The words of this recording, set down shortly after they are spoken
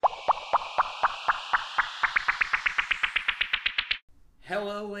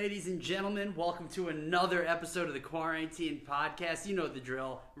Hello, ladies and gentlemen. Welcome to another episode of the quaRANKtined podcast. You know the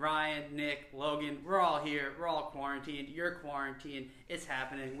drill. Ryan, Nick, Logan, we're all here. We're all quarantined. You're quarantined. It's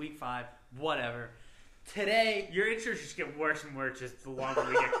happening. Week 5. Whatever. Today... Your intros just get worse and worse as the longer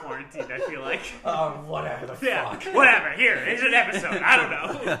we get quarantined, I feel like. Whatever the fuck. Whatever. Here, it's an episode. I don't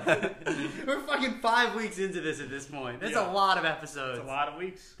know. We're fucking 5 weeks into this at this point. That's a lot of episodes. It's a lot of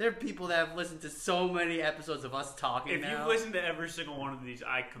weeks. There are people that have listened to so many episodes of us talking If now. you've listened to every single one of these,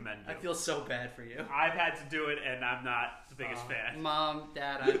 I commend you. I feel so bad for you. I've had to do it, and I'm not the biggest fan. Mom,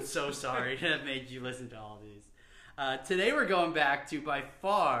 Dad, I'm so sorry to have made you listen to all these. Today we're going back to, by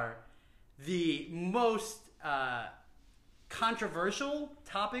far, the most controversial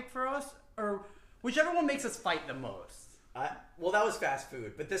topic for us, or whichever one makes us fight the most. Well, that was fast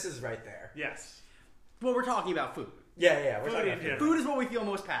food, but this is right there. Yes. Well, we're talking about food. Yeah, we're Food talking in about general. Food is what we feel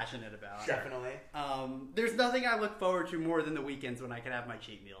most passionate about. Definitely. There's nothing I look forward to more than the weekends when I can have my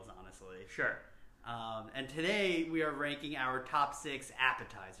cheat meals, honestly. Sure. And today we are ranking our top 6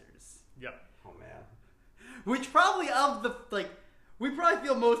 appetizers. Yep. Oh, man. Which probably we probably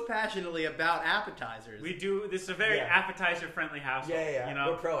feel most passionately about appetizers. We do. This is a very appetizer-friendly household. Yeah. You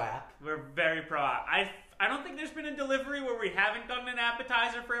know? We're pro-app. We're very pro-app. I don't think there's been a delivery where we haven't done an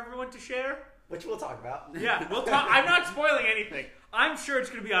appetizer for everyone to share. Which we'll talk about. Yeah, we'll talk. I'm not spoiling anything. I'm sure it's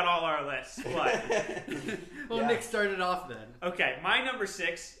going to be on all our lists. But Well, Nick started off then. okay, my number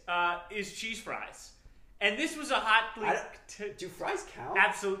 6 is cheese fries, and this was a hot Do fries count?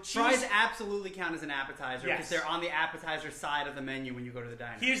 absolute cheese. Fries absolutely count as an appetizer because Yes. they're on the appetizer side of the menu when you go to the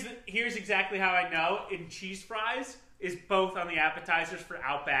diner. Here's exactly how I know. In cheese fries is both on the appetizers for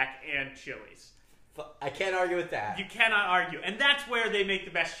Outback and Chili's. I can't argue with that. You cannot argue, and that's where they make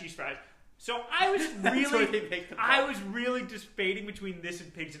the best cheese fries. So I was where they make the really debating between this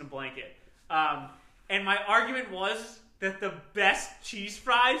and pigs in a blanket, and my argument was that the best cheese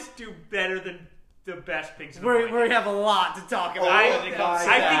fries do better than the best pigs in a blanket. We have a lot to talk about. I when it comes to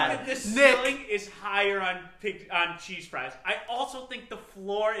think that. that the ceiling is higher on cheese fries. I also think the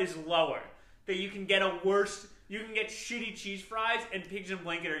floor is lower. That you can get shitty cheese fries, and pigs in a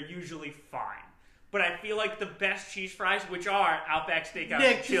blanket are usually fine. But I feel like the best cheese fries, which are Outback Steakhouse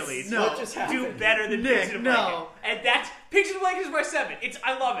and Chili's, What just do happened? better than pigs in a blanket. And that's pigs in a blanket is my 7.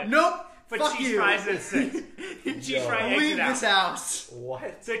 I love it. Nope. But fuck cheese you. fries is 6. Cheese fry exit Leave out. this house.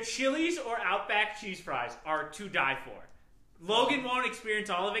 What? The Chili's or Outback cheese fries are to die for. Logan won't experience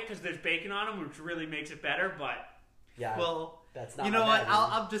all of it because there's bacon on them, which really makes it better. But Yeah. Well, that's not. you know my what? bad,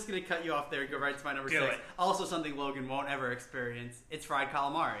 I'm just going to cut you off there and go right to my number Do 6. it. Also something Logan won't ever experience. It's fried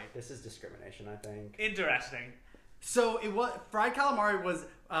calamari. This is discrimination, I think. interesting. So fried calamari was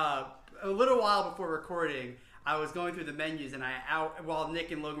a little while before recording. I was going through the menus and while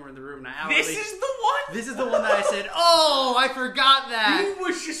Nick and Logan were in the room, and This is the one. This is the one that I said, "Oh, I forgot that." You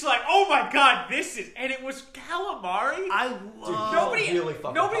was just like, oh my god, and it was calamari. I love. Nobody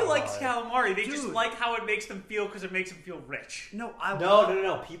really likes calamari. They just Dude. like how it makes them feel because it makes them feel rich. No,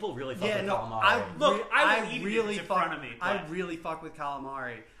 No. People really fuck with calamari. I will eat it if it's in front of me, I but- really fuck with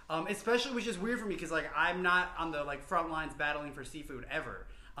calamari, especially, which is weird for me because I'm not on the front lines battling for seafood ever.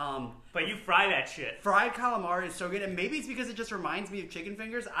 But you fry that shit. Fried calamari is so good, and maybe it's because it just reminds me of chicken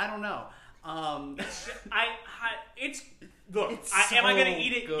fingers. I don't know. It's so am I gonna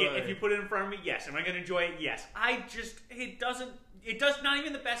eat it? good. Yeah, if you put it in front of me, yes. Am I gonna enjoy it? Yes. It does not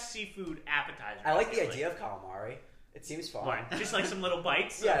even the best seafood appetizer. I like the idea of calamari. It seems fun. Right. Just like some little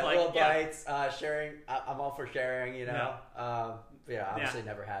bites. Yeah, of little bites. Sharing. I'm all for sharing. You know. Yeah. Obviously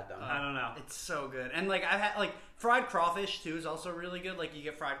never had them. I don't know. It's so good, and I've had fried crawfish too is also really good. You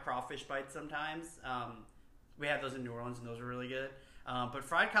get fried crawfish bites sometimes. We had those in New Orleans, and those were really good. But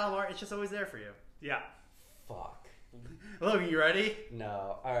fried calamari, it's just always there for you. Yeah. Fuck. Logan, you ready?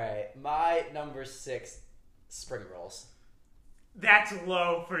 No. All right. My number 6, spring rolls. That's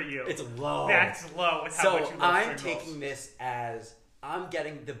low for you. It's low. That's low with how much So you love I'm spring taking rolls. this as I'm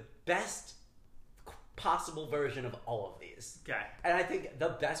getting the best possible version of all of these. Okay. And I think the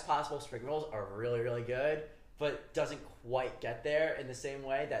best possible spring rolls are really, really good, but doesn't quite get there in the same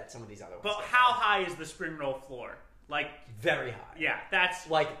way that some of these other ones. But get how there. high is the spring roll floor? Very high. Yeah, that's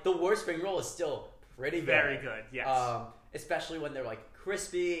The worst spring roll is still pretty good. very good. Yes. Especially when they're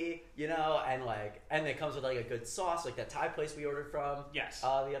crispy, you know, and it comes with a good sauce, like that Thai place we ordered from. Yes.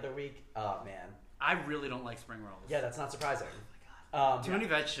 The other week. Oh man. I really don't like spring rolls. Yeah, that's not surprising. Too many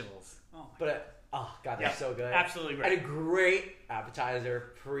vegetables. oh my But god, they're Yeah, so good. absolutely great. And a great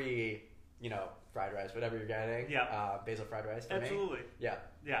appetizer fried rice, whatever you're getting. Yeah. Basil fried rice for Absolutely. me. Yeah.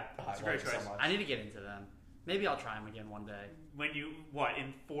 Yeah. I It's a love great it so choice. much. I need to get into them. Maybe I'll try them again one day. When you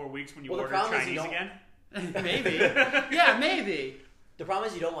in 4 weeks when you Well, the order problem is Chinese you don't- again? Maybe. Yeah, maybe. The problem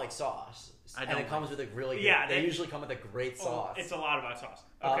is you don't like sauce. I and don't it comes with a really good, Yeah, they usually come with a great sauce. It's a lot about sauce.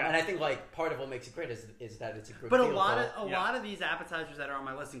 Okay. And I think like part of what makes it great is that it's a group. But a feel. lot of these appetizers that are on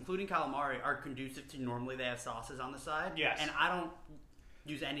my list, including calamari, are conducive to normally they have sauces on the side. Yes. And I don't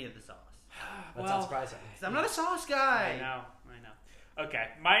use any of the sauce. That's not surprising. 'Cause I'm not a sauce guy. I know. Okay,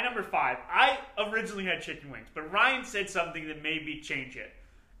 my number 5. I originally had chicken wings, but Ryan said something that made me change it.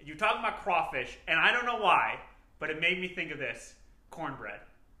 You talking about crawfish, and I don't know why, but it made me think of this: cornbread.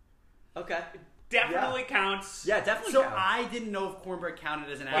 Okay. Definitely counts. Yeah, definitely. So counts. I didn't know if cornbread counted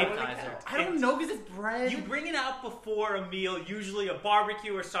as an Why would it appetizer. count? I don't know because it's bread. You bring it out before a meal, usually a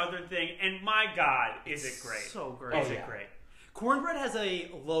barbecue or southern thing, and my God, is it great? So great. Is Oh, it yeah. great? Cornbread has a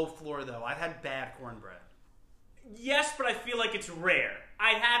low floor though. I've had bad cornbread. Yes, but I feel like it's rare. I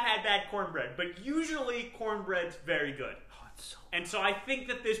have had bad cornbread, but usually cornbread's very good. Oh, it's so And so I think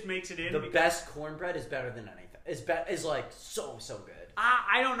that this makes it in. The because best cornbread is better than anything. Is like so good.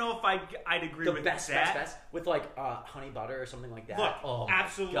 I don't know if I'd agree The with best that. with like honey butter or something like that. Look, oh my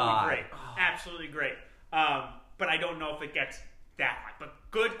absolutely God. great. Absolutely great. But I don't know if it gets that high. But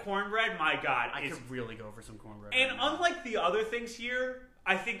good cornbread, my God. I is, could really go for some cornbread. and right now. unlike the other things here,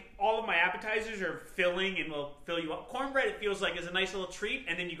 I think all of my appetizers are filling and will fill you up. Cornbread, it feels like, is a nice little treat,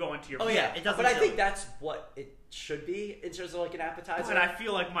 and then you go into your Oh meal. yeah, it doesn't but I fill think you. that's what it should be in terms of like an appetizer. But I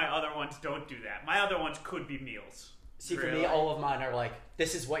feel like my other ones don't do that. My other ones could be meals. See, for Really? me, all of mine are like,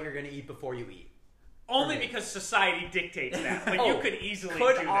 this is what you're going to eat before you eat. Only me. because society dictates that. But you could easily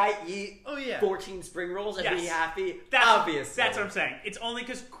Could do that. I eat Oh, yeah. 14 spring rolls and be Yes. happy? That's, Obviously. That's what I'm saying. It's only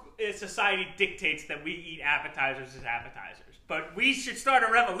because society dictates that we eat appetizers as appetizers. But we should start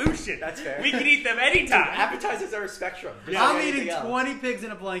a revolution. That's fair. We can eat them anytime. Appetizers are a spectrum. just I'm like eating anything else. 20 pigs in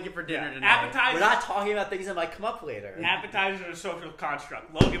a blanket for dinner Yeah. tonight. Appetizers. We're not talking about things that might come up later. Appetizers are a social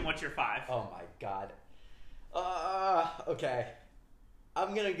construct. Logan, what's your 5? Oh my God. Okay.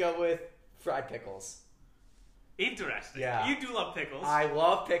 I'm going to go with fried pickles. Interesting. Yeah. You do love pickles. I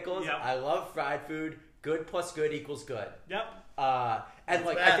love pickles. Yep. I love fried food. Good plus good equals good. Yep. And That's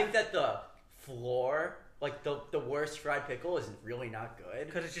like bad. I think that the floor, like the worst fried pickle, is really not good.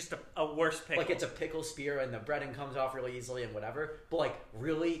 Because it's just a worse pickle. Like it's a pickle spear and the breading comes off really easily and whatever. But like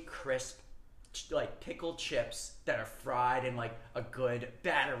really crisp, like pickled chips that are fried in like a good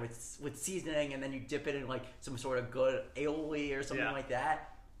batter with seasoning, and then you dip it in like some sort of good aioli or something Yeah. like that.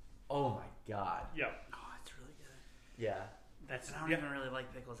 Oh my God. Yep. Oh, it's really good. Yeah. That's I don't yep. even really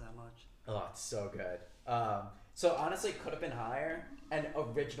like pickles that much. Oh, it's so good. So honestly, could have been higher and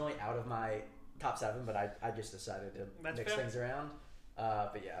originally out of my top 7, but I just decided to That's mix fair. things around.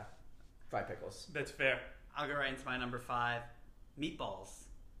 But yeah, fried pickles. That's fair. I'll go right into my number 5. Meatballs.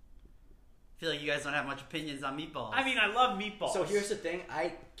 I feel like you guys don't have much opinions on meatballs. I mean, I love meatballs. So here's the thing: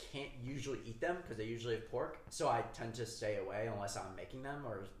 I can't usually eat them because they usually have pork. So I tend to stay away unless I'm making them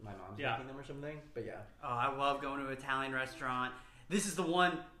or my mom's Yeah. making them or something. But yeah, Oh, I love going to an Italian restaurant. This is the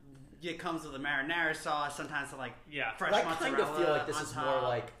one. It comes with a marinara sauce. Sometimes like Yeah. fresh but I mozzarella. kind of feel like this on is top. more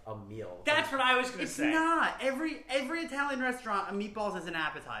like a meal. That's what I was going to It's say. not. Every Italian restaurant, a meatballs is an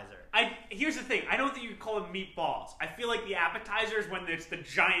appetizer. Here's the thing. I don't think you could call them meatballs. I feel like the appetizers when it's the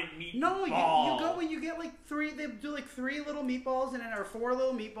giant meatball. No, you go and you get like 3. They do like 3 little meatballs and then or 4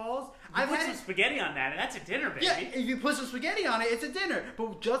 little meatballs. You put some spaghetti on that, and that's a dinner, baby. Yeah, if you put some spaghetti on it, it's a dinner.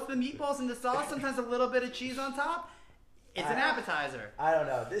 But just the meatballs and the sauce, sometimes a little bit of cheese on top, it's an appetizer. I don't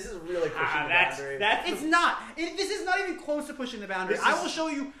know. This is really pushing the boundary. It's not. This is not even close to pushing the boundary. This I is- will show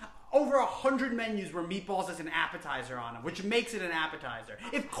you over 100 menus where meatballs is an appetizer on them, which makes it an appetizer.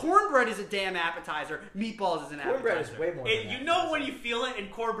 If cornbread is a damn appetizer, meatballs is an Cornbread appetizer. is way more. than You that. know when you feel it, and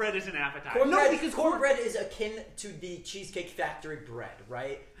cornbread is an appetizer. Cornbread, No, because cornbread is akin to the Cheesecake Factory bread,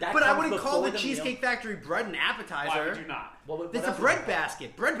 right? That But I comes wouldn't call before the meal. Cheesecake Factory bread an appetizer. Why would you not? What It's a else bread is it?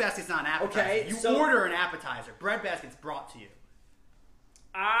 basket. Bread basket's not an appetizer. Okay, you so- order an appetizer. Bread basket's brought to you.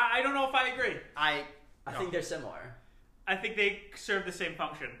 I don't know if I agree. I think they're similar. I think they serve the same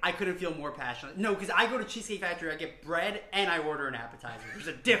function. I couldn't feel more passionate. No, because I go to Cheesecake Factory, I get bread, and I order an appetizer. There's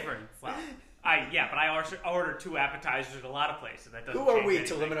a difference. Well, but I also order 2 appetizers at a lot of places. That doesn't Who are change we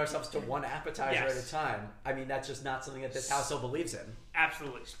anything. to limit ourselves to one appetizer Yes. at a time? I mean, that's just not something that this household believes in.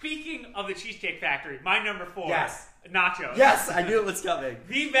 Absolutely. Speaking of the Cheesecake Factory, my number 4, Yes. nachos. Yes, I knew it was coming.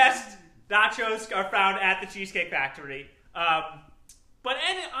 The best nachos are found at the Cheesecake Factory.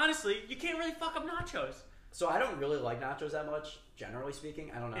 Honestly, you can't really fuck up nachos. So I don't really like nachos that much, generally speaking.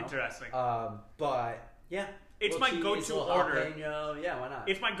 I don't know. Interesting. But yeah, It's little my cheese, go-to little order. jalapeno. Yeah, why not?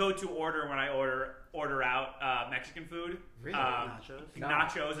 It's my go-to order when I order out Mexican food. Really? Nachos? No.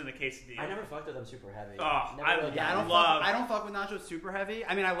 Nachos and the quesadilla. I never fucked with them super heavy. Oh, Never I- really Yeah, got love- I don't fuck with nachos super heavy.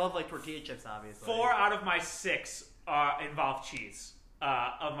 I mean, I love like tortilla chips, obviously. 4 out of my 6 involve cheese.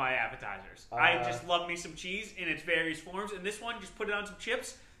 of my appetizers. I just love me some cheese in its various forms, and this one, just put it on some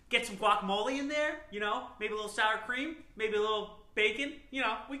chips, get some guacamole in there, maybe a little sour cream, maybe a little bacon,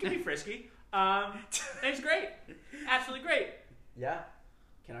 we can be frisky. And it's great. Absolutely great. Yeah,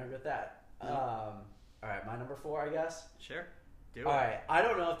 can argue with that. All right, my number 4, I guess. Sure. Do it. All right, I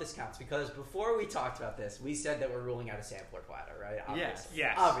don't know if this counts because before we talked about this, we said that we're ruling out a sampler platter, right? Obviously.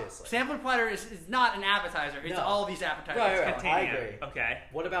 Yes. Obviously. Sampler platter is not an appetizer. It's No. all these appetizers. Right. Containing I it. agree. Okay.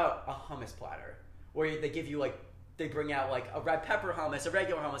 What about a hummus platter? Where they give you they bring out a red pepper hummus, a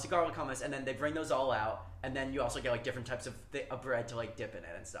regular hummus, a garlic hummus, and then they bring those all out, and then you also get different types of bread to dip in it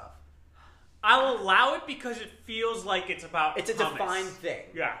and stuff. I'll allow it because it feels like it's about It's a hummus. defined thing.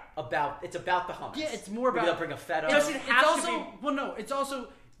 Yeah. It's about the hummus. Yeah, it's more Maybe about. they'll bring a feta. Does it have it's to also, Well, no, it's also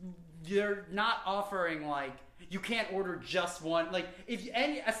they're not offering you can't order just one.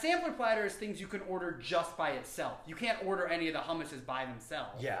 A sampler platter is things you can order just by itself. You can't order any of the hummuses by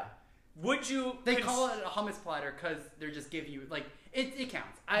themselves. Yeah. Would you? They call it a hummus platter because they're just giving you it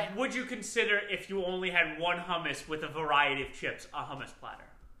counts. Would you consider if you only had one hummus with a variety of chips a hummus platter,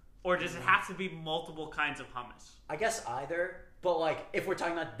 or does it have to be multiple kinds of hummus? I guess either, but if we're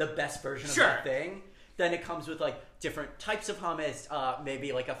talking about the best version of Sure. that thing, then it comes with different types of hummus, maybe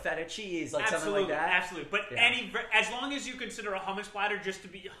a feta cheese, something like that. Absolutely. But Yeah. as long as you consider a hummus platter just to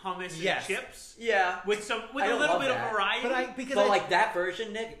be hummus Yes. and chips, Yeah. with I a don't little love bit that. of variety. But That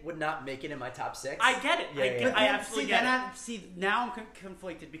version, Nick, would not make it in my top 6. I get it. Yeah, I absolutely get it. Now I'm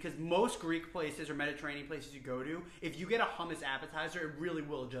conflicted because most Greek places or Mediterranean places you go to, if you get a hummus appetizer, it really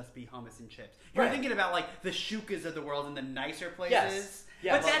will just be hummus and chips. You're Right. thinking about the shukas of the world and the nicer places. Yes.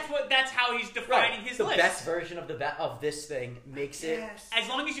 Yeah, But that's how he's defining his the list. best version of of this thing makes it. Yes. As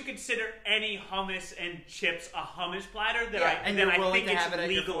long as you consider any hummus and chips a hummus platter, then Yeah, and then you're I willing think to it's have it at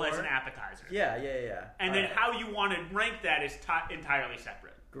your legal as floor. an appetizer. Yeah. And All then right. how you want to rank that is entirely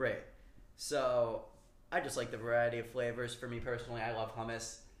separate. Great. So, I just like the variety of flavors. For me personally, I love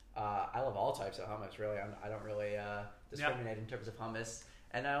hummus. I love all types of hummus, really. I don't really discriminate in terms of hummus.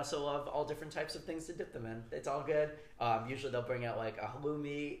 And I also love all different types of things to dip them in. It's all good. Usually they'll bring out a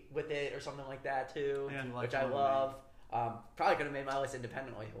halloumi with it or something like that too, Yeah, I which like I halloumi. love. Probably could have made my list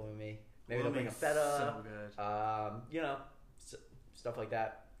independently, halloumi. Maybe they'll bring a Halloumi's feta. so good. Stuff like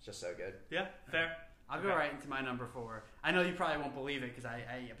that. It's just so good. Yeah, fair. I'll go right into my number 4. I know you probably won't believe it because I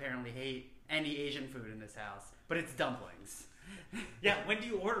apparently hate any Asian food in this house, but it's dumplings. Yeah, when do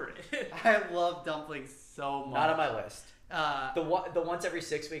you order it? I love dumplings so much. Not on my list. Uh, The once every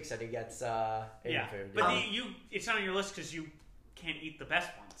 6 weeks that he gets Asian food. But yeah. it's not on your list because you can't eat the best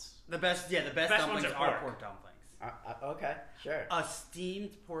ones. the best best dumplings ones are are pork. pork dumplings. Okay, sure. A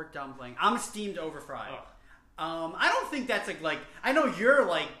steamed pork dumpling. I'm steamed over fried. Ugh. I don't think that's I know you're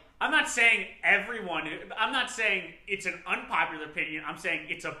I'm not saying everyone. I'm not saying it's an unpopular opinion. I'm saying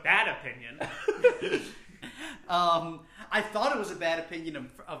it's a bad opinion. I thought it was a bad opinion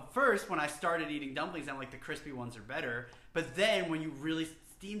of first when I started eating dumplings and the crispy ones are better. But then when you really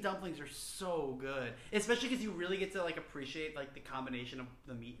steamed dumplings are so good, especially because you really get to appreciate the combination of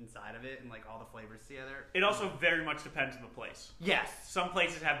the meat inside of it and all the flavors together. It also very much depends on the place. Yes, Some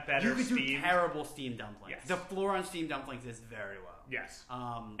places have better you could do steamed. terrible steamed dumplings. Yes. The floor on steamed dumplings is very low. Yes.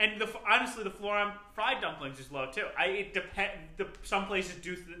 And Honestly, the floor on fried dumplings is low too. It depends. Some places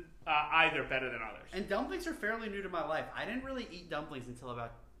do either better than others. and dumplings are fairly new to my life. I didn't really eat dumplings until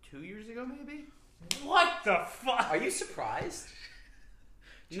about 2 years ago, maybe. What the fuck? Are you surprised?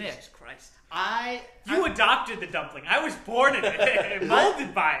 Nick, Jesus Christ. You adopted the dumpling. I was born in it,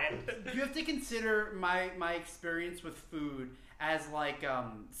 molded by it. You have to consider my experience with food as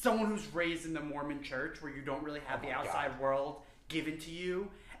someone who's raised in the Mormon church where you don't really have Oh the my outside God. world given to you.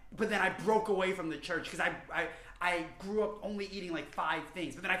 But then I broke away from the church because I grew up only eating 5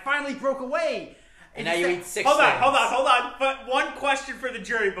 things. But then I finally broke away. And now you eat 6 Hold things. on. But one question for the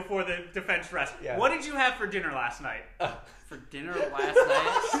jury before the defense rests. Yeah. What did you have for dinner last night? For dinner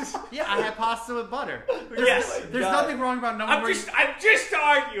last night, yeah, I had pasta with butter. Yes. There's God. nothing wrong about knowing I'm where just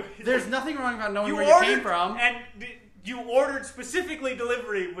arguing. there's nothing wrong about knowing You where you ordered came from. and you ordered specifically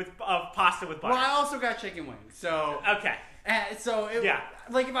delivery of pasta with butter. Well, I also got chicken wings, so Okay. yeah. If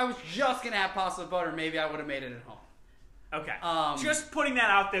I was just gonna have pasta with butter, maybe I would have made it at home. Okay. Just putting that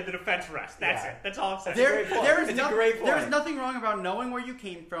out there, the defense rests. That's Yeah. it. That's all I'm saying. great point. It's a great point. There's nothing wrong about knowing where you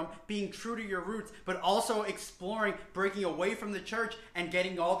came from, being true to your roots, but also exploring, breaking away from the church, and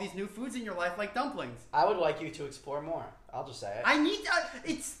getting all these new foods in your life, like dumplings. I would like you to explore more. I'll just say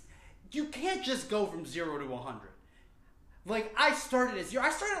it. You can't just go from 0 to 100. I started at 0.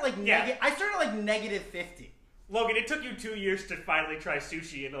 I started Yeah. I started negative 50. Logan, it took you 2 years to finally try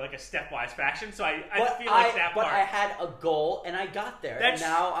sushi in like a stepwise fashion, so I feel But I had a goal and I got there. And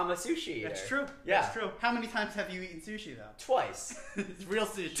now I'm a sushi eater. That's true. Yeah. That's true. How many times have you eaten sushi though? Twice. It's real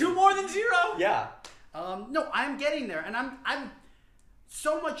sushi. 2 more than 0. Yeah. No, I'm getting there, and I'm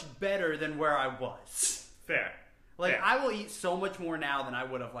so much better than where I was. Fair. Like Fair. I will eat so much more now than I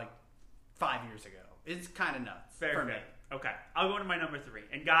would have like 5 years ago. It's kind of nuts for me. Okay, I'll go into my number 3.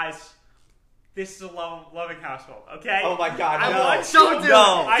 And guys, this is a loving household. Okay. Oh my God! I No. want don't do it.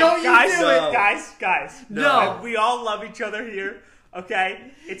 No. Don't guys, you do it. Guys. No. We all love each other here.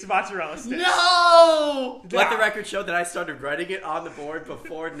 Okay. It's mozzarella sticks. No. Let the record show that I started writing it on the board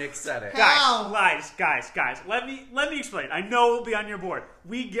before Nick said it. How? Guys. Let me explain. I know it'll be on your board.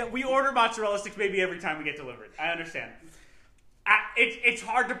 We order mozzarella sticks maybe every time we get delivered. I understand. It's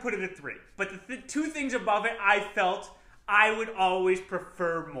hard to put it at 3, but the 2 things above it, I felt I would always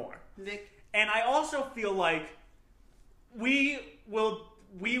prefer more. Nick. And I also feel like we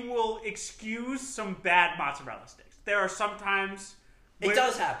will excuse some bad mozzarella sticks. There are sometimes It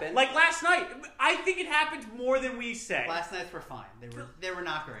does happen. Like last night, I think it happened more than we say. Last nights were fine. They were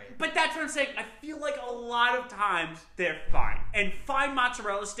not great. But that's what I'm saying. I feel like a lot of times they're fine. And fine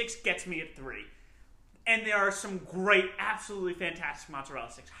mozzarella sticks gets me at 3. And there are some great, absolutely fantastic mozzarella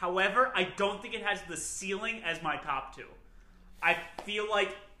sticks. However, I don't think it has the ceiling as my top 2. I feel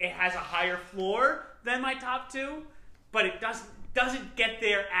like it has a higher floor than my top 2, but it doesn't get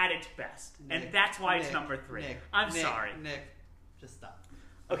there at its best. Nick, and that's why it's Nick, number 3. Nick, I'm Nick, sorry. Nick, just stop.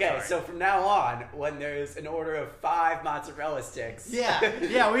 Okay, Sorry. so from now on, when there's an order of 5 mozzarella sticks, Yeah.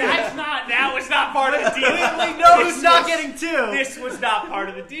 That was not part of the deal. We know who's not getting 2. This was not part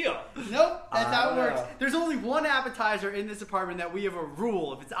of the deal. Nope, that's how it works. know. There's only one appetizer in this apartment that we have a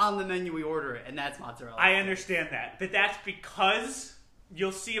rule. If it's on the menu, we order it, and that's mozzarella. I understand that. But that's because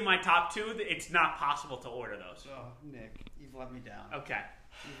you'll see in my top 2 that it's not possible to order those. Oh, Nick, you've let me down. Okay.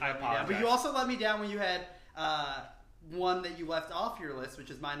 You've I let me down. apologize. But you also let me down when you had one that you left off your list, which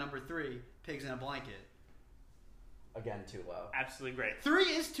is my number 3, Pigs in a Blanket. again, too low. Absolutely great. 3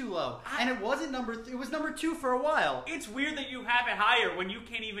 is too low, and it wasn't it was number 2 for a while. It's weird that you have it higher when you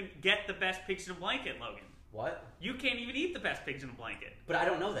can't even get the best pigs in a blanket, Logan. What? You can't even eat the best pigs in a blanket. But I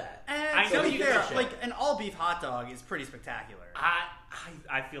don't know that. And I know to be you fair, do. like an all beef hot dog is pretty spectacular.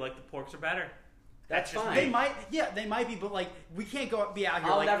 I feel like the porks are better. That's just fine. They might be, but like we can't be out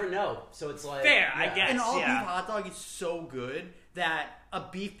here. I'll like, never know. So it's like Fair, I guess. An all yeah. beef hot dog is so good that a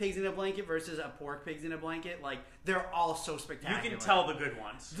beef pigs in a blanket versus a pork pigs in a blanket, like they're all so spectacular. You can tell the good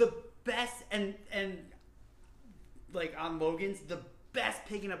ones. The best and like on Logan's, the best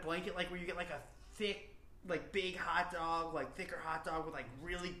pig in a blanket, like where you get like a thick, like big hot dog, like thicker hot dog with like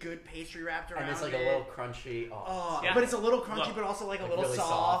really good pastry wrapped around and it's like it. a little crunchy. Oh, Yeah. But it's a little crunchy, Look, but also like a like little really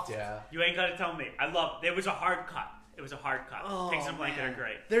soft. Yeah. You ain't got to tell me. I love it. It was a hard cut. It was a hard cut. Oh, Pigs in a blanket man. are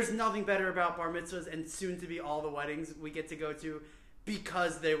great. There's nothing better about bar mitzvahs and soon to be all the weddings we get to go to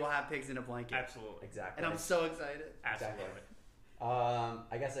because they will have pigs in a blanket. Absolutely. Exactly. And I'm so excited. Absolutely. Exactly.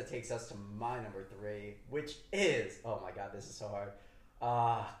 I guess that takes us to my number 3, which is oh my god, this is so hard.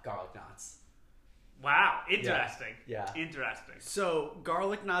 Garlic knots. Wow. Interesting. Yeah. Interesting. So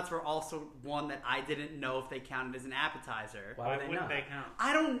garlic knots were also one that I didn't know if they counted as an appetizer. Why would they wouldn't not? they count?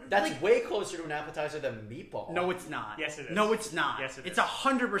 I don't. That's like, way closer to an appetizer than meatball. no, it's not. Yes, it is. No, it's not. Yes, it It's is.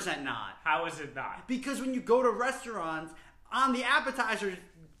 100% not. How is it not? Because when you go to restaurants on the appetizer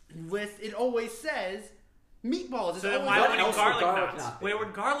list, it always says meatballs. It's So then always why What would else would garlic garlic knots? knot be? Where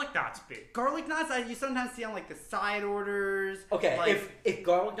would garlic knots be? garlic knots. You sometimes see on like the side orders. Okay, like, if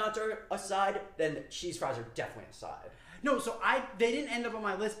garlic knots are a side, then cheese fries are definitely a side. no, so they didn't end up on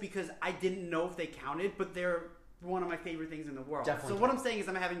my list because I didn't know if they counted, but they're one of my favorite things in the world. Definitely so what count. I'm saying is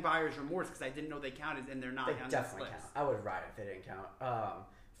I'm having buyer's remorse because I didn't know they counted and they're not They on definitely this count. list. I would riot if they didn't count.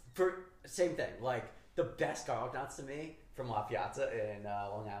 For same thing, like the best garlic knots to me from La Piazza in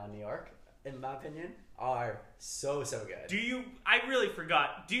Long Island, New York, in my opinion, are so good. I really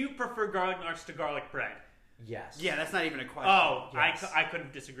forgot. Do you prefer garlic knots to garlic bread? Yes. Yeah, that's not even a question. Oh, Yes. I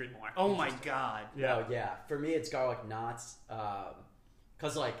couldn't disagree more. Oh my god. No, yeah. For me, it's garlic knots.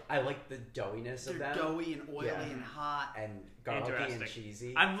 Cause like I like the doughiness of They're them. doughy and oily Yeah. and hot. And garlicky and Interesting.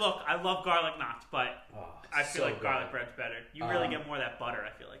 cheesy. I love garlic knots, but Oh, I feel so like garlic good. bread's better. You really get more of that butter. I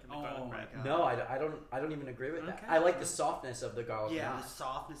feel like in the Oh garlic my bread. God. No, I don't even agree with that. Okay. I like the softness of the garlic Yeah, the knots.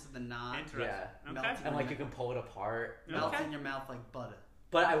 softness of the knot. Interesting. Yeah. Okay. Melting. And like you can pull it apart. Melts Okay. in your mouth like butter.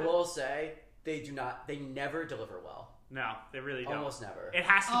 But I will say they never deliver well. No, they really don't. Almost never. It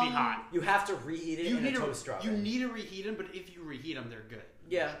has to be hot. You have to reheat it in a toast oven. You need to reheat them, but if you reheat them, they're good.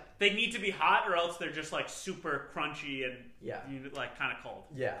 Yeah. They need to be hot, or else they're just like super crunchy and Yeah. like kind of cold.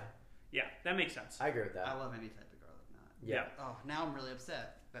 Yeah. Yeah, that makes sense. I agree with that. I love any type of garlic knot. Yeah. Oh, now I'm really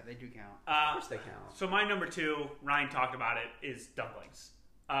upset that they do count. Of course they count. So my number 2, Ryan talked about it, is dumplings.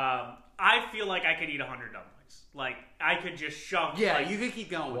 I feel like I could eat 100 dumplings. Like I could just shove. Yeah, like, you could keep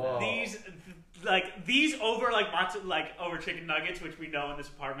going with Whoa. that. these over over chicken nuggets, which we know in this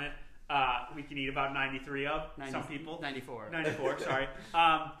apartment we can eat about 93 of. Some people 94. 94. Sorry.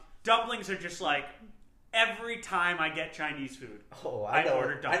 Dumplings are just like every time I get Chinese food. Oh, I know.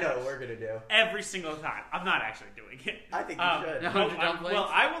 order dumplings. I know what we're gonna do. Every single time. I'm not actually doing it. I think you should. 100 dumplings? Well,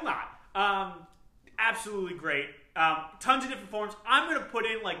 I will not. Absolutely great. Tons of different forms. I'm gonna put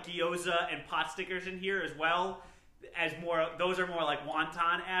in like gyoza and pot stickers in here as well. As more, those are more like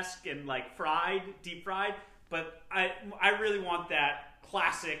wonton-esque and like fried, deep fried. But I really want that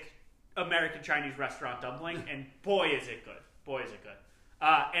classic American Chinese restaurant dumpling, and boy is it good. Boy is it good.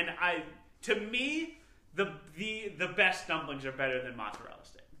 To me, the best dumplings are better than mozzarella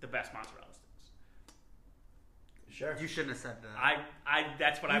stick. The best mozzarella sticks. Sure. You shouldn't have said that.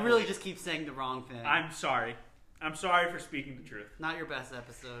 That's what I You really believe. just keep saying the wrong thing. I'm sorry. I'm sorry for speaking the truth. Not your best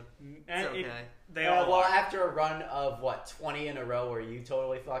episode. And It's okay. They all well, are. after a run of 20 in a row where you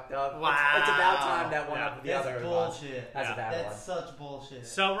totally fucked up, Wow. it's about time that one Yeah. after the That's other bullshit. has Yeah. a bad That's one. such bullshit.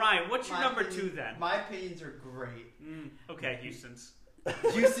 So Ryan, what's your My number opinion- 2 then? My opinions are great. Okay, Houston's.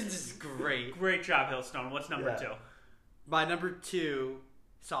 Houston's is great. Great job, Hillstone. What's number Yeah. 2? My number 2,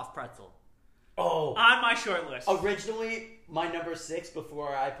 soft pretzel. Oh, On my short list. originally my number 6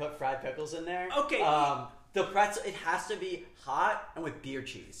 before I put fried pickles in there. Okay. The pretzel, it has to be hot and with beer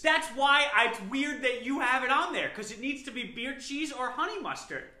cheese. That's why it's weird that you have it on there, because it needs to be beer cheese or honey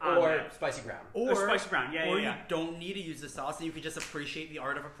mustard on Or there. spicy brown. Or spicy brown. Yeah, or yeah. you don't need to use the sauce, and you can just appreciate the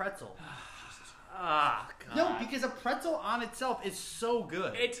art of a pretzel. Ah, God. No, because a pretzel on itself is so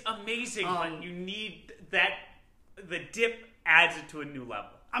good. It's amazing, Um, but you need that. The dip adds it to a new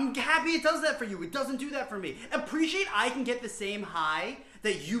level. I'm happy it does that for you. It doesn't do that for me. Appreciate I can get the same high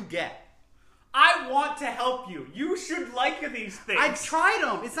that you get. I want to help you. You should like these things. I've tried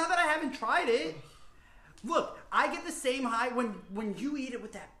them. It's not that I haven't tried it. Look, I get the same high when you eat it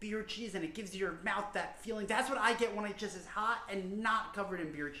with that beer cheese and it gives your mouth that feeling. That's what I get when it just is hot and not covered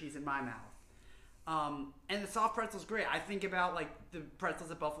in beer cheese in my mouth. And the soft pretzel's great. I think about like the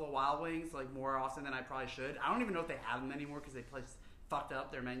pretzels at Buffalo Wild Wings like more often than I probably should. I don't even know if they have them anymore because they fucked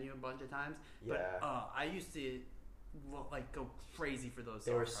up their menu a bunch of times. Yeah. But I used to like go crazy for those.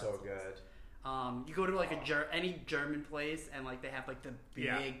 They soft were so pretzels. good. You go to like any German place and like they have like the big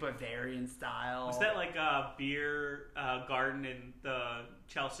Yeah. Bavarian style. Was that like a beer garden in the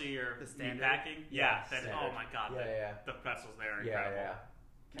Chelsea or The Standard? Meatpacking? Yeah, That, Standard. oh my God. Yeah. The pretzels there are Yeah, incredible. yeah.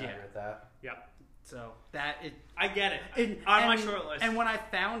 Can I Yeah. agree with that? Yep. So that it. I get it. And, On my and- short list. And when I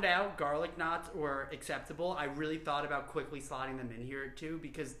found out garlic knots were acceptable, I really thought about quickly slotting them in here too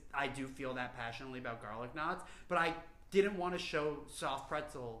because I do feel that passionately about garlic knots. But I didn't want to show soft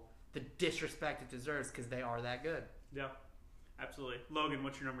pretzel the disrespect it deserves because they are that good. Yeah, absolutely. Logan,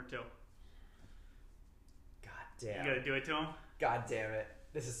 what's your number 2? God You damn. gotta do it to him. God damn it.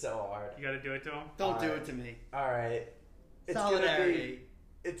 This is so hard. You gotta do it to him. Don't do Alright. it to me. All right. Solidarity.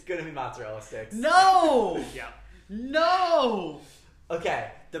 It's gonna be mozzarella sticks. No! Yeah. No!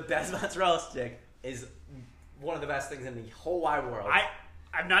 Okay, the best mozzarella stick is one of the best things in the whole wide world.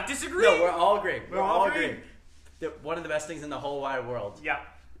 I'm not disagreeing. No, we're all agreeing. We're all agreeing. One of the best things in the whole wide world. Yeah.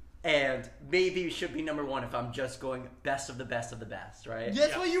 And maybe it should be number 1 if I'm just going best of the best of the best, right?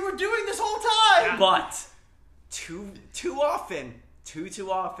 That's Yeah. what you were doing this whole time! Yeah. But too often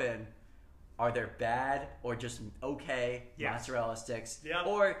are there bad or just okay Yes. mozzarella sticks. Yep.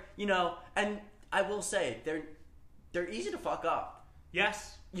 Or, and I will say they're easy to fuck up.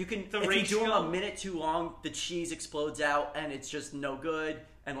 Yes. You can The if you do them ratio. a minute too long, the cheese explodes out and it's just no good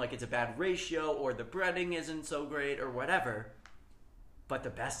and like it's a bad ratio or the breading isn't so great or whatever. But the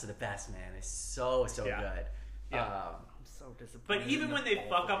best of the best, man, is so Yeah. good. Yeah. I'm so disappointed. But even in when the they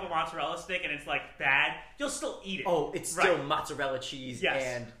fuck up a mozzarella stick and it's like bad, you'll still eat it. Oh, it's Right. still mozzarella cheese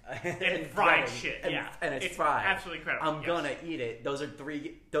Yes. and fried breading, shit, and, yeah. and it's It's fried. absolutely incredible, I'm yes. gonna eat it. Those are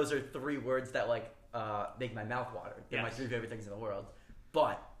three words that like make my mouth water. They're my Yes. 3 favorite things in the world.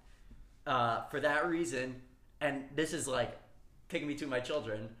 But for that reason, and this is like picking me to my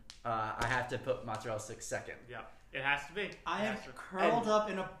children, I have to put mozzarella sticks second. Yeah. It has to be. I It am has to. curled up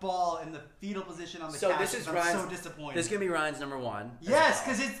in a ball in the fetal position on the So couch. this is I'm Ryan's. so disappointed. This is gonna be Ryan's number 1. as Yes, well.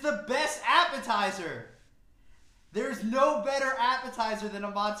 because it's the best appetizer. There's no better appetizer than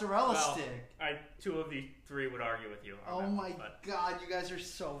a mozzarella Well, stick. 2 of the 3 would argue with you. On Oh that my one, but god, you guys are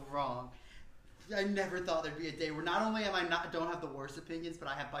so wrong. I never thought there'd be a day where not only don't have the worst opinions, but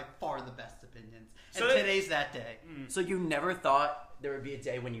I have by far the best opinions. And today's that day. So you never thought there would be a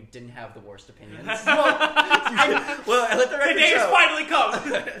day when you didn't have the worst opinions? Well, the day has finally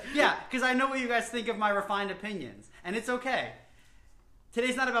come. Yeah, because I know what you guys think of my refined opinions, and it's okay.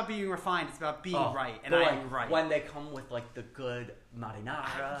 Today's not about being refined; it's about being right, and I am right. When they come with like the good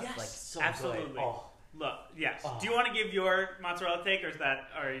marinara, yes, like so absolutely. good. Oh. Look, yes. Do you want to give your mozzarella take, or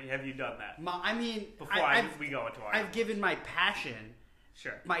have you done that? I mean, before we go into our, I've given my passion.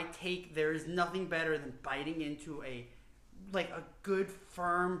 Sure. My take. There is nothing better than biting into a good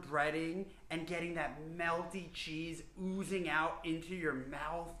firm breading and getting that melty cheese oozing out into your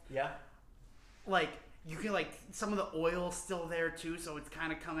mouth. Yeah. Like you can some of the oil's still there too, so it's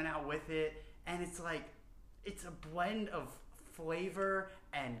kind of coming out with it, and it's a blend of flavor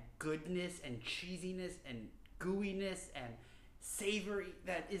and goodness and cheesiness and gooiness and savory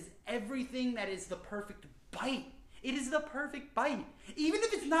that is everything that is the perfect bite. It is the perfect bite. Even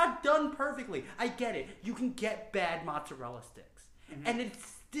if it's not done perfectly, I get it. You can get bad mozzarella sticks. Mm-hmm. And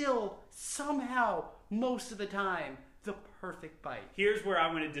it's still somehow, most of the time, the perfect bite. Here's where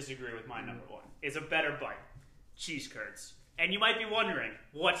I'm going to disagree with my number one. It's a better bite. Cheese curds. And you might be wondering,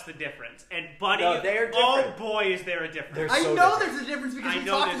 what's the difference? And buddy, they're different. Oh boy, is there a difference. I know there's a difference because we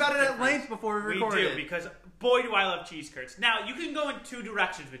talked about it at length before we recorded. We do, because boy do I love cheese curds. Now, you can go in two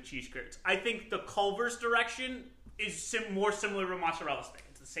directions with cheese curds. I think the Culver's direction is more similar to a mozzarella stick.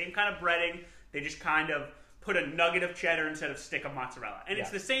 It's the same kind of breading. They just kind of put a nugget of cheddar instead of stick of mozzarella. And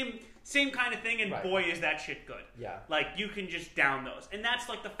it's the same kind of thing, and boy, is that shit good. Yeah. Like, you can just down those. And that's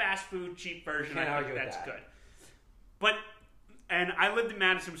like the fast food, cheap version. I think that's good. But... And I lived in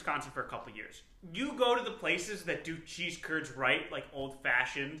Madison, Wisconsin for a couple years. You go to the places that do cheese curds right, like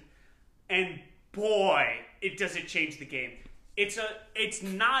old-fashioned, and boy, does it change the game. It's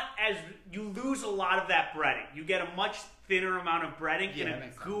not as... You lose a lot of that breading. You get a much thinner amount of breading and a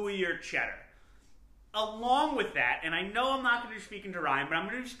gooier cheddar. Along with that, and I know I'm not going to be speaking to Ryan, but I'm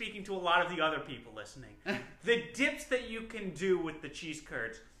going to be speaking to a lot of the other people listening. The dips that you can do with the cheese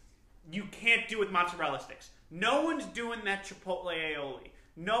curds, you can't do with mozzarella sticks. No one's doing that chipotle aioli.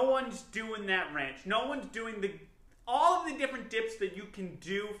 No one's doing that ranch. No one's doing all of the different dips that you can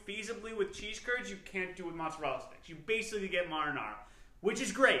do feasibly with cheese curds, you can't do with mozzarella sticks. You basically get marinara, which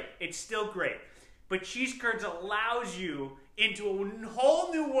is great. It's still great. But cheese curds allows you into a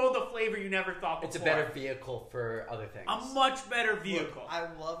whole new world of flavor you never thought before. It's a better vehicle for other things. A much better vehicle. Look, I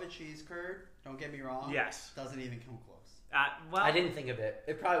love a cheese curd. Don't get me wrong. Yes. Doesn't even come close. Well, I didn't think of it.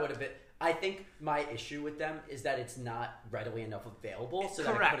 It probably would have been... I think my issue with them is that it's not readily enough available, so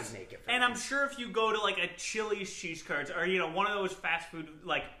that I couldn't make it. And I'm sure if you go to like a Chili's cheese curds, or one of those fast food,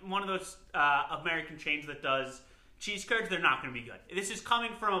 like one of those American chains that does cheese curds, they're not going to be good. This is coming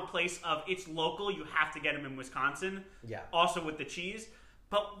from a place of it's local. You have to get them in Wisconsin. Yeah. Also with the cheese,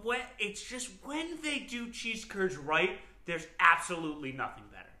 but when they do cheese curds right, there's absolutely nothing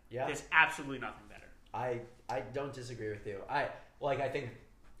better. Yeah. There's absolutely nothing better. I don't disagree with you. I think.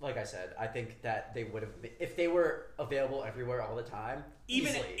 Like I said, I think that they would have, if they were available everywhere all the time,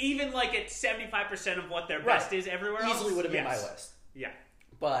 even like at 75% of what their best is everywhere else, easily would have been my list. Yeah,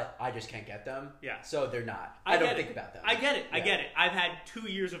 but I just can't get them. Yeah, so they're not. I don't think about them. I get it. Yeah. I get it. I've had 2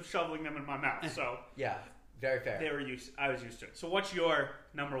 years of shoveling them in my mouth, so yeah, very fair. I was used to it. So what's your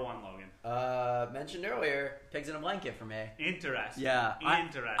number one, Logan? Mentioned earlier, pigs in a blanket for me. Interesting. Yeah,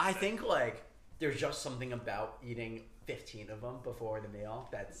 interesting. I think there's just something about eating 15 of them before the meal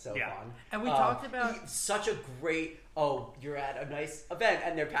that's so fun. And we talked about such a great, you're at a nice event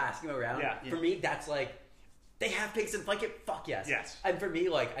and they're passing around. Yeah. For me, that's they have pigs in a blanket, fuck yes. Yes. And for me,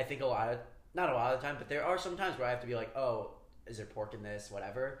 I think not a lot of the time, but there are some times where I have to be like, oh, is there pork in this,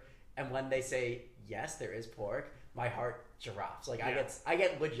 whatever. And when they say, yes, there is pork, my heart drops. I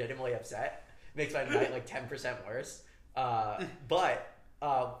get legitimately upset. It makes my night 10% worse. But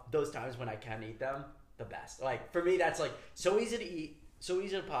those times when I can eat them, the best. For me, that's so easy to eat, so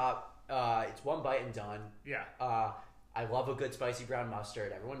easy to pop. It's one bite and done. Yeah. I love a good spicy brown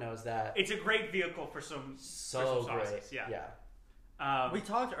mustard. Everyone knows that. It's a great vehicle for some sauces. Yeah. Yeah. We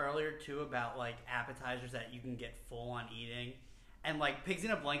talked earlier too about appetizers that you can get full on eating, and pigs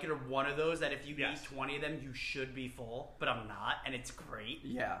in a blanket are one of those that if you eat 20 of them, you should be full. But I'm not, and it's great.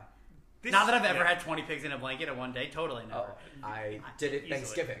 Yeah. Not that I've ever had 20 pigs in a blanket in one day. Totally never. Oh, I did it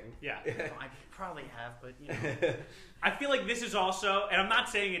Thanksgiving. Yeah. I probably have, but I feel like this is also, and I'm not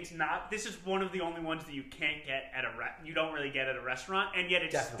saying it's not. This is one of the only ones that you can't get at you don't really get at a restaurant, and yet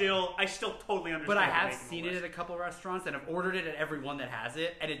it's I still totally understand. But I have seen it at a couple restaurants, and I've ordered it at every one that has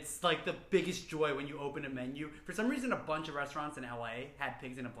it, and it's like the biggest joy when you open a menu. For some reason, a bunch of restaurants in LA had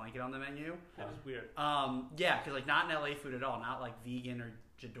pigs in a blanket on the menu. That was weird. Yeah, because like not in LA food at all, not like vegan or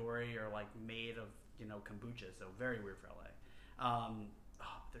jadori or like made of kombucha. So very weird for LA.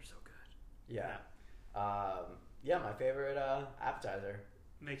 They're so good. Yeah. Yeah, my favorite appetizer.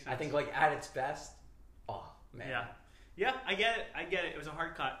 Makes sense. I think like at its best. Oh man. Yeah, I get it. It was a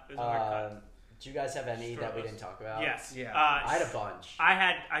hard cut. It was a hard cut. Do you guys have any that we didn't talk about? Yes. Yeah. I had a bunch.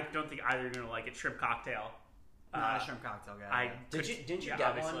 I don't think either are gonna like it. Shrimp cocktail. Not a shrimp cocktail guy. Didn't you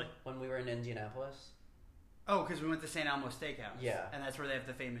get one when we were in Indianapolis? Oh, because we went to St. Elmo Steakhouse. Yeah. And that's where they have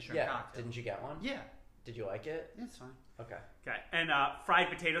the famous shrimp cocktail. Didn't you get one? Yeah. Did you like it? Yeah, it's fine. Okay. And fried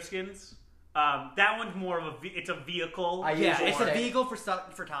potato skins. That one's more of it's a vehicle. It's a vehicle for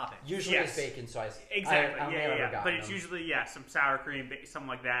toppings. Usually it's bacon, so exactly. But it's usually some sour cream, something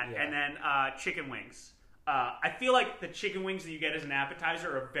like that, and then chicken wings. I feel like the chicken wings that you get as an appetizer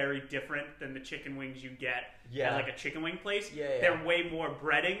are very different than the chicken wings you get at like a chicken wing place. They're way more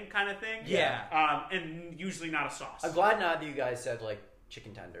breading kind of thing. And usually not a sauce. I'm glad none of you guys said like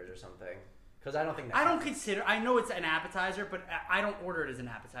chicken tenders or something. Because I don't think I know it's an appetizer, but I don't order it as an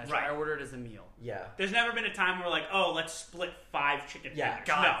appetizer. Right. I order it as a meal. Yeah. There's never been a time where like, oh, let's split 5 chicken tenders.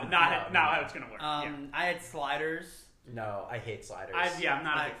 God, not how it's going to work. I had sliders. No, I hate sliders. I'm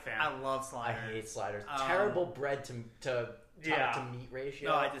not a big fan. I love sliders. I hate sliders. Terrible bread to meat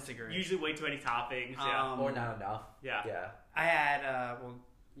ratio. No, I disagree. Usually way too many toppings. Or not enough. Yeah. I had,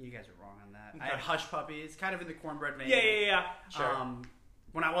 you guys are wrong on that. Okay. I had hush puppies, kind of in the cornbread vein. Yeah. Sure.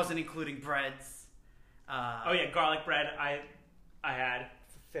 When I wasn't including breads. Garlic bread I had.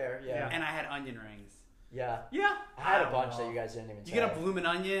 Fair, yeah. And I had onion rings. Yeah. Yeah. I had a bunch that you guys didn't even say. You get a bloomin'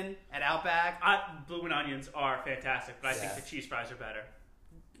 onion at Outback. Bloomin' onions are fantastic, but I think the cheese fries are better.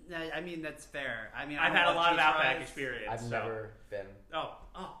 I mean, that's fair. I mean, I've had a lot of Outback experience. I've never been. Oh,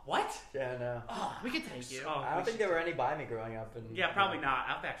 what? Yeah, no. Oh, we could take you. I don't think there were any by me growing up. Probably not.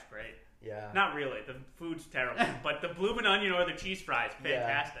 Outback's great. Yeah. Not really. The food's terrible. But the bloomin' onion or the cheese fries,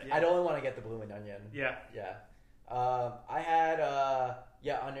 fantastic. I'd only want to get the bloomin' onion. Yeah. Yeah. I had,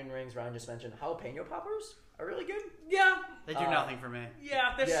 onion rings, Ryan just mentioned. Jalapeno poppers are really good. Yeah. They do nothing for me.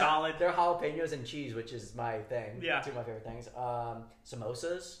 Yeah, they're solid. They're jalapenos and cheese, which is my thing. Yeah. 2 of my favorite things.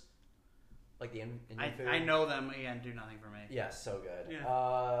 Samosas. Like the Indian food. I know them, again, do nothing for me. Yeah, so good.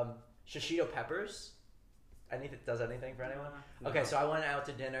 Yeah. Shishito peppers. Does anything for anyone? No. Okay, so I went out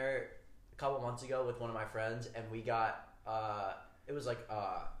to dinner a couple months ago with one of my friends, and we got it was like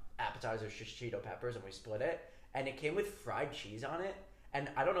appetizer shishito peppers, and we split it, and it came with fried cheese on it, and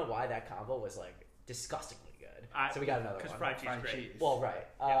I don't know why that combo was like disgustingly good. So we got another one. Because fried cheese is great. Well, right.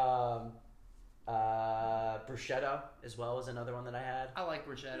 Yeah. Bruschetta as well is another one that I had. I like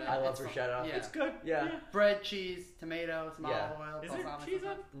bruschetta. I love bruschetta. Yeah. It's good. Yeah. Bread, cheese, tomato, some olive oil. Is there cheese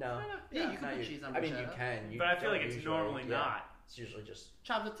on? No. Yeah, you can put cheese on bruschetta. I mean, you can. But I feel like it's normally not. It's usually just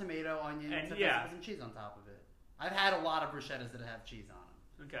chopped up tomato, onion, and some cheese on top of it. I've had a lot of bruschettas that have cheese on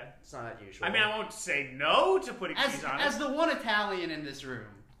them. Okay. It's not usual. I mean, I won't say no to putting cheese on it. As the one Italian in this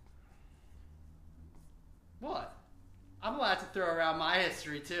room. What? I'm allowed to throw around my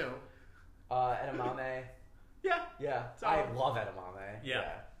history, too. Edamame. Yeah. I love edamame.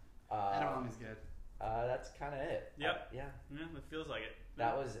 Yeah. Edamame's good. That's kind of it. Yep. Yeah. It feels like it.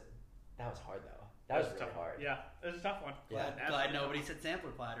 That was hard, though. That was really hard. Yeah, it was a tough one. Yeah. Glad nobody said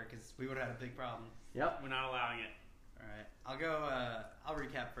sampler platter, because we would have had a big problem. Yep. We're not allowing it. All right. I'll go, I'll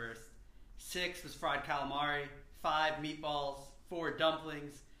recap first. 6 was fried calamari. 5, meatballs. 4,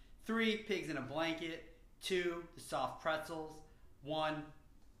 dumplings. 3, pigs in a blanket. 2, the soft pretzels. 1,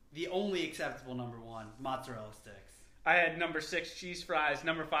 the only acceptable number 1, mozzarella sticks. I had number 6, cheese fries.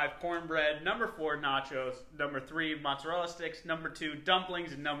 Number 5, cornbread. Number 4, nachos. Number 3, mozzarella sticks. Number 2,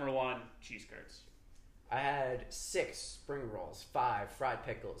 dumplings. And number 1, cheese curds. I had 6 spring rolls. 5, fried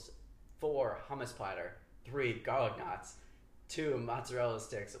pickles. 4, hummus platter. 3, garlic knots. 2, mozzarella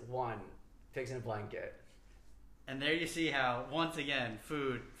sticks. 1, pigs in a blanket. And there you see how, once again,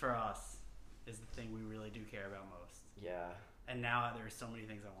 food for us is the thing we really do care about most. Yeah. And now there's so many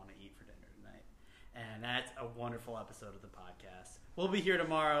things I want to eat for dinner tonight. And that's a wonderful episode of the podcast. We'll be here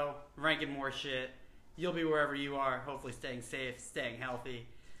tomorrow, ranking more shit. You'll be wherever you are, hopefully staying safe, staying healthy.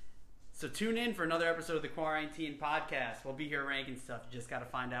 So tune in for another episode of the quaRANKtined podcast. We'll be here ranking stuff. You just got to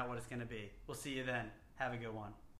find out what it's going to be. We'll see you then. Have a good one.